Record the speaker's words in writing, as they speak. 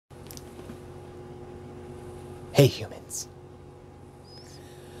Hey humans.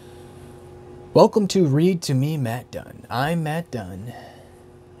 Welcome to Read to Me, Matt Dunn. I'm Matt Dunn,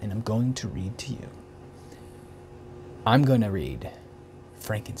 and I'm going to read to you. I'm going to read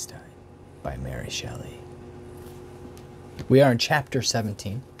Frankenstein by Mary Shelley. We are in chapter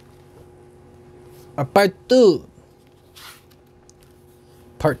 17. Part 2.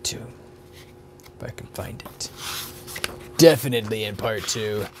 Part 2. If I can find it. Definitely in part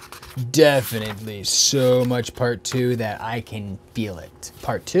 2. Definitely so much part 2 that I can feel it.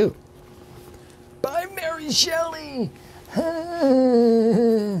 Part 2. By Mary Shelley.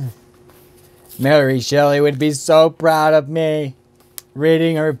 Mary Shelley would be so proud of me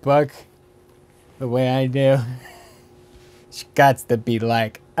reading her book the way I do. She got to be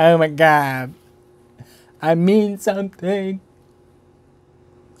like, oh my God, I mean something.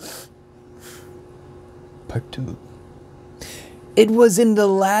 Part 2. It was in the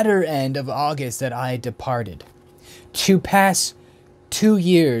latter end of August that I departed to pass 2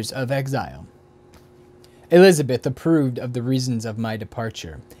 years of exile. Elizabeth approved of the reasons of my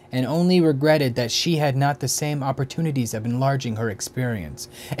departure, and only regretted that she had not the same opportunities of enlarging her experience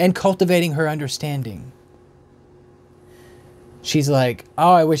and cultivating her understanding. She's like,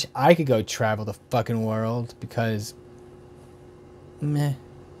 oh, I wish I could go travel the fucking world because, meh.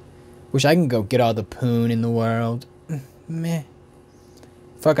 Wish I can go get all the poon in the world. Meh.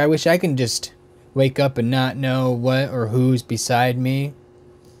 Fuck, I wish I can just wake up and not know what or who's beside me.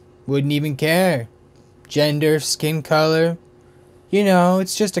 Wouldn't even care. Gender, skin color. You know,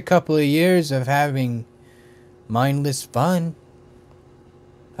 it's just a couple of years of having mindless fun.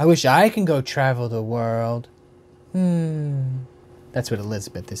 I wish I can go travel the world. That's what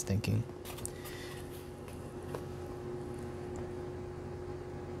Elizabeth is thinking.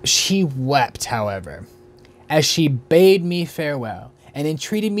 She wept, however, as she bade me farewell and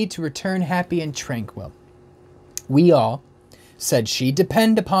entreated me to return happy and tranquil. We all, said she,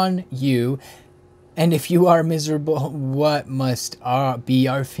 depend upon you, and if you are miserable, what must be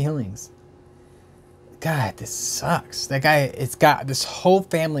our feelings? God, this sucks. That guy, it's got this whole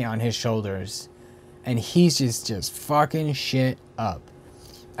family on his shoulders, and he's just fucking shit up.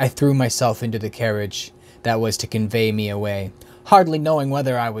 I threw myself into the carriage that was to convey me away, hardly knowing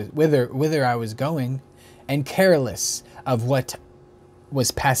whither I was going, and careless of what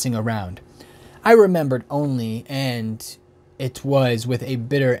was passing around. I remembered only, and it was with a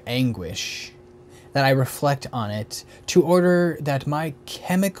bitter anguish that I reflect on it, to order that my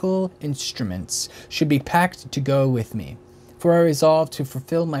chemical instruments should be packed to go with me, for I resolved to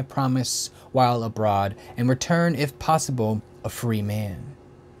fulfill my promise while abroad, and return, if possible, a free man.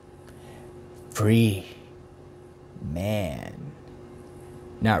 Free man.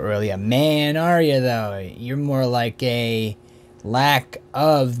 Not really a man, are you, though? You're more like a lack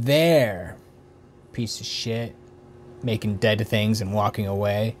of there. Piece of shit. Making dead things and walking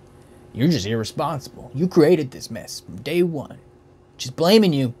away. You're just irresponsible. You created this mess from day one. Just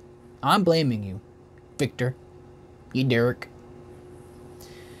blaming you. I'm blaming you, Victor. You Derek.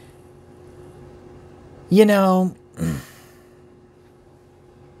 You know,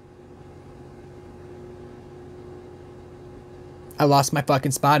 I lost my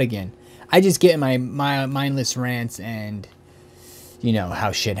fucking spot again. I just get in my mindless rants and you know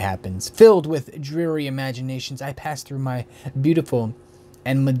how shit happens. Filled with dreary imaginations, I passed through my beautiful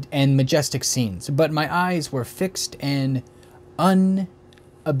and majestic scenes, but my eyes were fixed and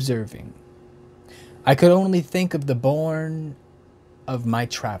unobserving. I could only think of the bourne of my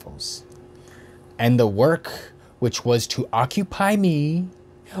travels, and the work which was to occupy me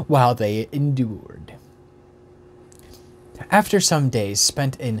while they endured. After some days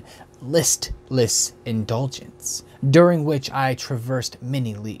spent in listless indulgence, during which I traversed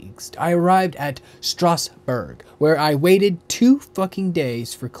many leagues, I arrived at Strasbourg, where I waited 2 fucking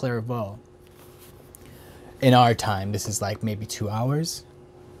days for Clairvaux. In our time, this is like maybe 2 hours.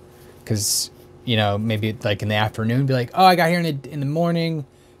 Because, you know, maybe like in the afternoon, be like, oh, I got here in the morning.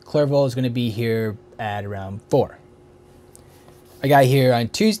 Clairvaux is going to be here at around 4. I got here on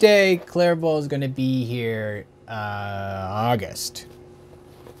Tuesday. Clairvaux is going to be here August.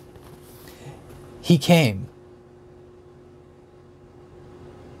 He came.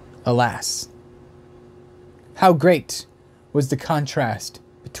 Alas, how great was the contrast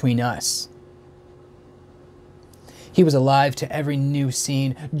between us. He was alive to every new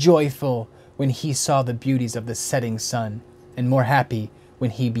scene, joyful when he saw the beauties of the setting sun, and more happy when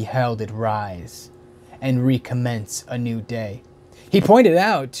he beheld it rise and recommence a new day. He pointed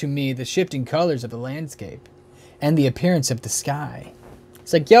out to me the shifting colors of the landscape and the appearance of the sky.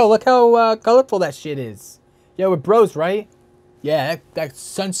 It's like, yo, look how colorful that shit is. Yo, we're bros, right? Yeah, that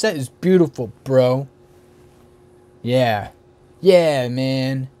sunset is beautiful, bro. Yeah. Yeah,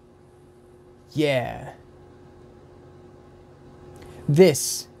 man. Yeah.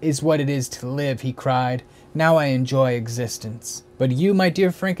 This is what it is to live, he cried. Now I enjoy existence. But you, my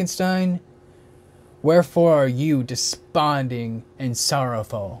dear Frankenstein, wherefore are you desponding and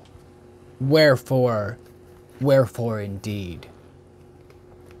sorrowful? Wherefore? Wherefore indeed?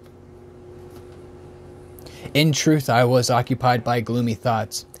 In truth, I was occupied by gloomy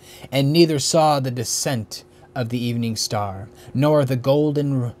thoughts, and neither saw the descent of the evening star, nor the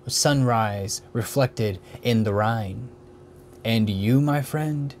golden sunrise reflected in the Rhine. And you, my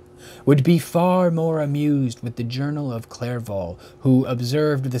friend, would be far more amused with the journal of Clerval, who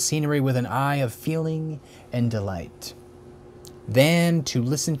observed the scenery with an eye of feeling and delight, than to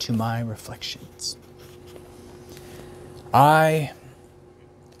listen to my reflections. I,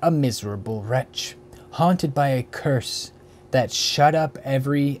 a miserable wretch, haunted by a curse that shut up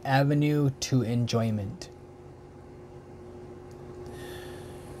every avenue to enjoyment.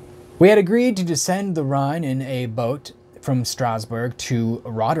 We had agreed to descend the Rhine in a boat from Strasbourg to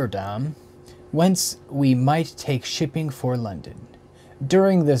Rotterdam, whence we might take shipping for London.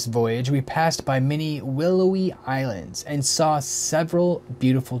 During this voyage we passed by many willowy islands and saw several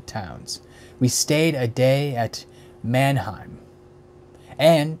beautiful towns. We stayed a day at Mannheim,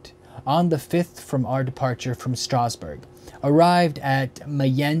 and on the 5th from our departure from Strasbourg, arrived at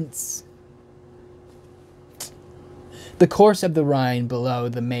Mayence. The course of the Rhine below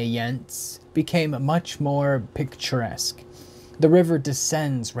the Mayence became much more picturesque. The river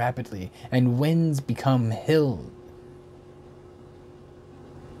descends rapidly, and winds become hills,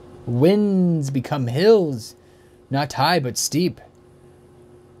 not high but steep,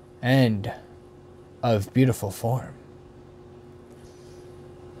 and of beautiful form.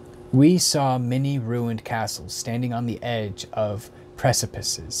 We saw many ruined castles standing on the edge of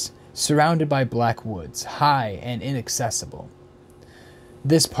precipices, surrounded by black woods, high and inaccessible.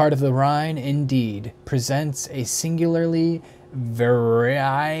 This part of the Rhine, indeed, presents a singularly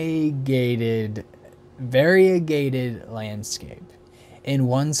variegated landscape. In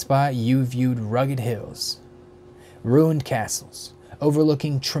one spot you viewed rugged hills, ruined castles,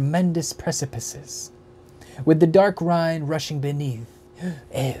 overlooking tremendous precipices, with the dark Rhine rushing beneath.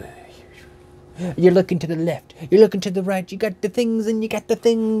 You're looking to the left, you're looking to the right, you got the things and you got the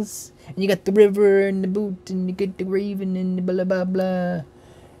things, and you got the river and the boot and you get the raven and the blah blah blah.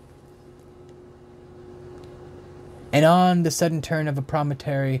 And on the sudden turn of a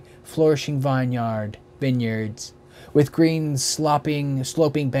promontory, flourishing vineyards, with green sloping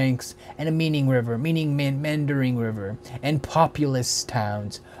banks, and a meandering river, and populous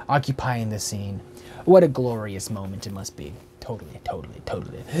towns occupying the scene. What a glorious moment it must be. Totally.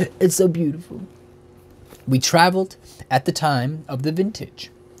 It's so beautiful. We traveled at the time of the vintage,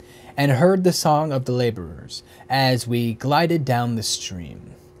 and heard the song of the laborers as we glided down the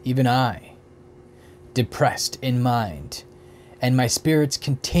stream. Even I, depressed in mind, and my spirits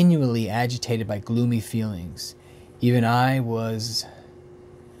continually agitated by gloomy feelings, even I was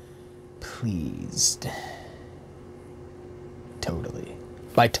pleased.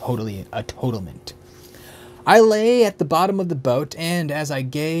 By a totalment. I lay at the bottom of the boat, and as I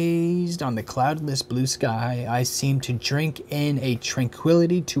gazed on the cloudless blue sky, I seemed to drink in a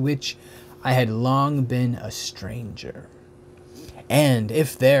tranquility to which I had long been a stranger. And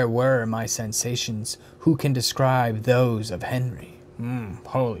if there were my sensations, who can describe those of Henry?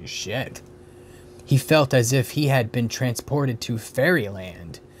 Holy shit. He felt as if he had been transported to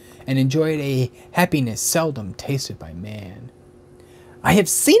fairyland, and enjoyed a happiness seldom tasted by man. I have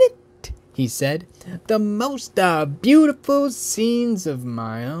seen it, he said, the most beautiful scenes of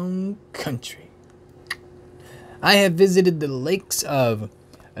my own country. I have visited the lakes of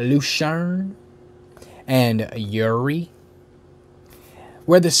Lucerne and Uri,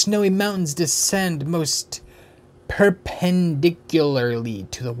 where the snowy mountains descend most perpendicularly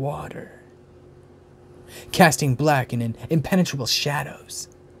to the water, casting black and impenetrable shadows,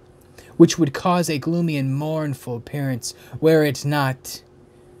 which would cause a gloomy and mournful appearance were it not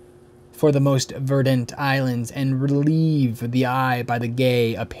for the most verdant islands, and relieve the eye by the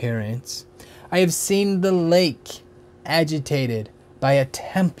gay appearance. I have seen the lake agitated by a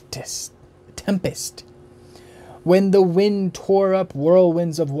tempest, when the wind tore up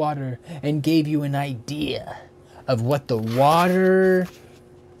whirlwinds of water and gave you an idea of what the water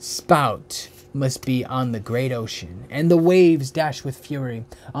spout must be on the great ocean, and the waves dash with fury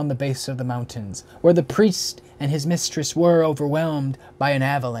on the base of the mountains, where the priest and his mistress were overwhelmed by an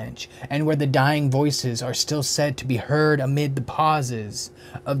avalanche, and where the dying voices are still said to be heard amid the pauses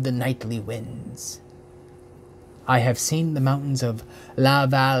of the nightly winds. I have seen the mountains of La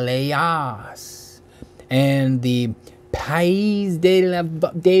Valais, and the Pays de la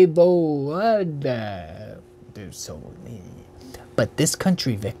Voix. There's so many. But this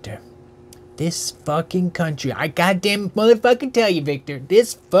country, Victor, this fucking country, I goddamn motherfucking tell you, Victor,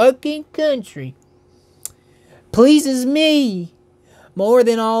 this fucking country pleases me more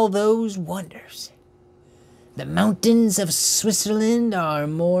than all those wonders. The mountains of Switzerland are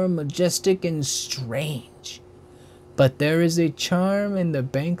more majestic and strange, but there is a charm in the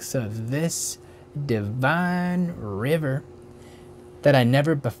banks of this divine river that I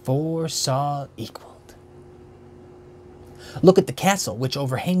never before saw equaled. Look at the castle which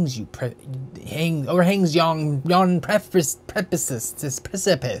overhangs you, overhangs yon precipice,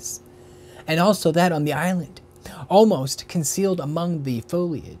 and also that on the island, almost concealed among the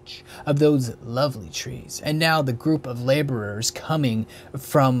foliage of those lovely trees. And now the group of laborers coming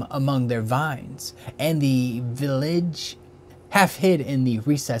from among their vines, and the village half hid in the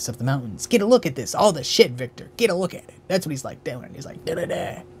recess of the mountains. Get a look at this. All the shit, Victor. Get a look at it. That's what he's like doing. He's like,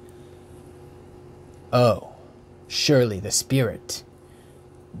 da-da-da. Oh, surely the spirit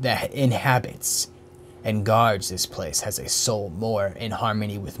that inhabits and guards this place has a soul more in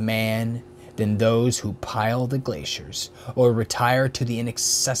harmony with man than those who pile the glaciers or retire to the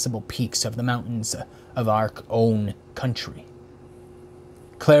inaccessible peaks of the mountains of our own country.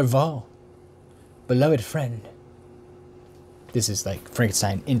 Clerval, beloved friend. This is like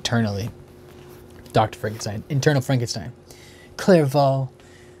Frankenstein internally. Dr. Frankenstein, internal Frankenstein. Clerval,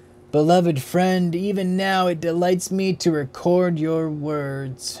 beloved friend, even now it delights me to record your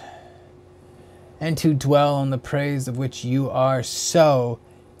words and to dwell on the praise of which you are so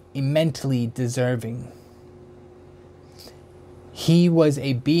immensely deserving. He was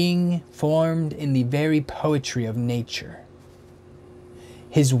a being formed in the very poetry of nature.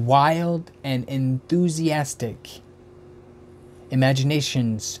 His wild and enthusiastic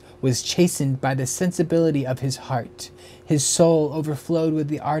imaginations was chastened by the sensibility of his heart. His soul overflowed with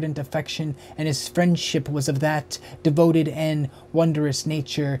the ardent affection, and his friendship was of that devoted and wondrous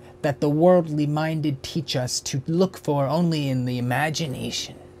nature that the worldly minded teach us to look for only in the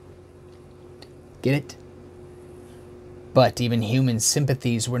imagination. Get it? But even human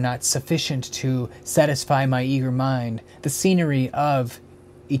sympathies were not sufficient to satisfy my eager mind. The scenery of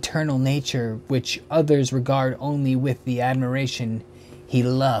eternal nature, which others regard only with the admiration, he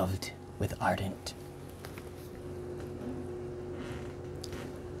loved with ardent.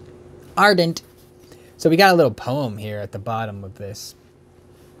 Ardent. So we got a little poem here at the bottom of this,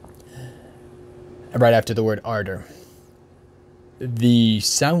 right after the word ardor. The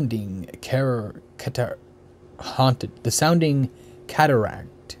sounding cataract haunted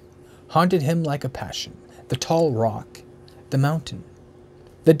him like a passion. The tall rock, the mountain,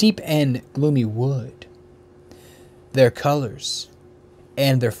 the deep and gloomy wood, their colors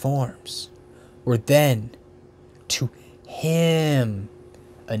and their forms were then to him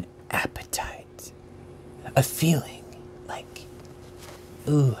an appetite, a feeling like,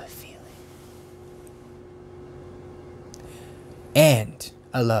 ooh, a feeling, and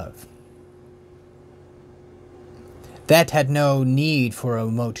a love that had no need for a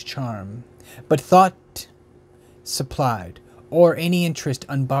remote charm, but thought supplied, or any interest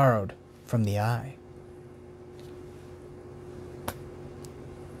unborrowed from the eye.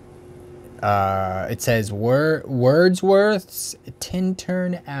 It says Wordsworth's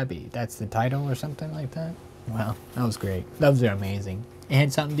Tintern Abbey. That's the title or something like that. Wow, that was great. Those are amazing. It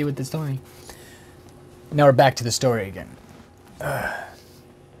had something to do with the story. Now we're back to the story again.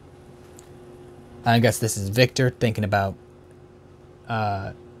 I guess this is Victor thinking about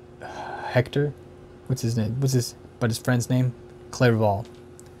Hector. What's his name? But his friend's name? Clerval.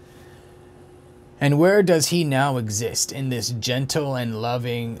 And where does he now exist in this gentle and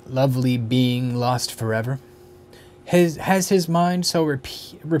lovely being lost forever? Has his mind so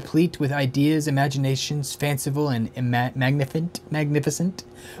replete with ideas, imaginations, fanciful and magnificent,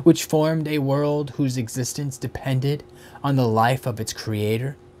 which formed a world whose existence depended on the life of its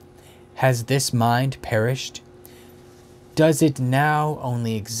creator? Has this mind perished? Does it now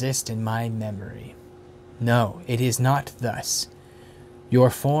only exist in my memory? No, it is not thus.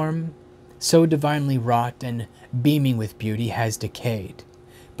 Your form, so divinely wrought and beaming with beauty, has decayed,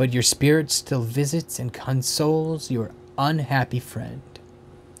 but your spirit still visits and consoles your unhappy friend.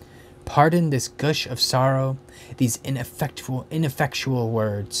 Pardon this gush of sorrow. These ineffectual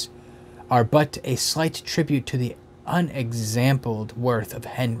words are but a slight tribute to the unexampled worth of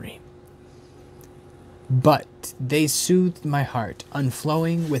Henry. But they soothed my heart,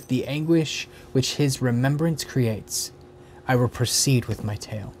 unflowing with the anguish which his remembrance creates. I will proceed with my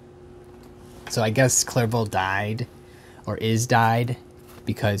tale. So I guess Clerval died, or is died,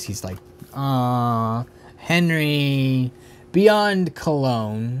 because he's like, ah, Henry, beyond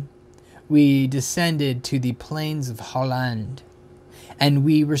Cologne, we descended to the plains of Holland, and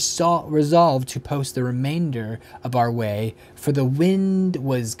we resolved to post the remainder of our way, for the wind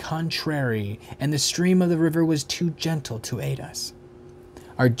was contrary, and the stream of the river was too gentle to aid us.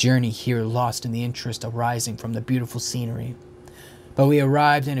 Our journey here lost in the interest arising from the beautiful scenery. But we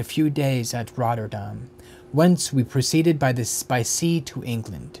arrived in a few days at Rotterdam, whence we proceeded by sea to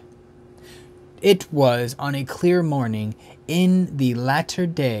England. It was on a clear morning in the latter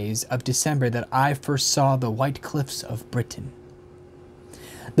days of December that I first saw the white cliffs of Britain.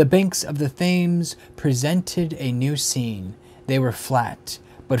 The banks of the Thames presented a new scene. They were flat,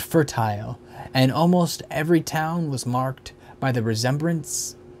 but fertile, and almost every town was marked by the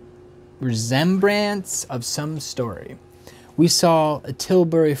resemblance of some story. We saw a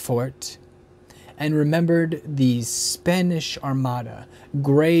Tilbury fort, and remembered the Spanish Armada,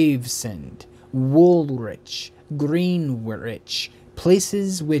 Gravesend, Woolwich, Greenwich,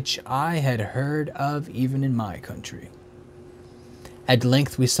 places which I had heard of even in my country. At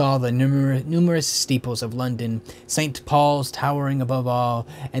length we saw the numerous steeples of London, St. Paul's towering above all,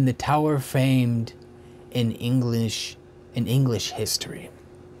 and the tower famed in English history.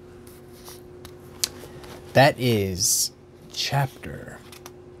 That is chapter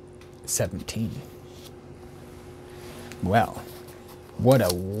 17. Well, what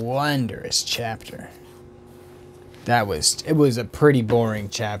a wondrous chapter. It was a pretty boring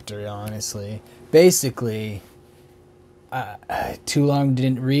chapter, honestly. Basically, Too Long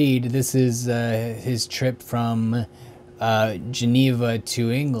Didn't Read. This is his trip from Geneva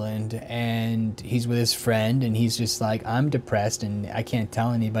to England, and he's with his friend, and he's just like, I'm depressed, and I can't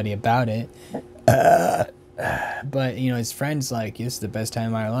tell anybody about it. But, you know, his friend's like, this is the best time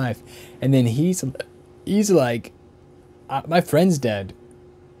of my life. And then he's like, my friend's dead.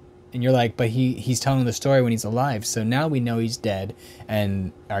 And you're like, but he's telling the story when he's alive. So now we know he's dead.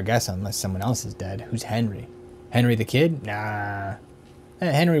 And I guess unless someone else is dead. Who's Henry? Henry the kid? Nah.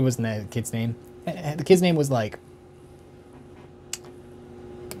 Henry wasn't the kid's name. The kid's name was like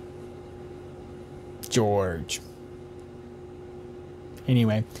George.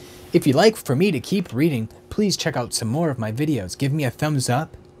 Anyway, if you'd like for me to keep reading, please check out some more of my videos. Give me a thumbs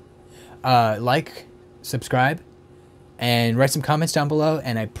up, like, subscribe, and write some comments down below.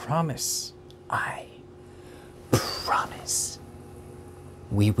 And I promise,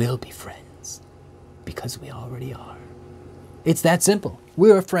 we will be friends. Because we already are. It's that simple.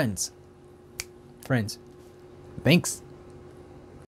 We are friends. Thanks.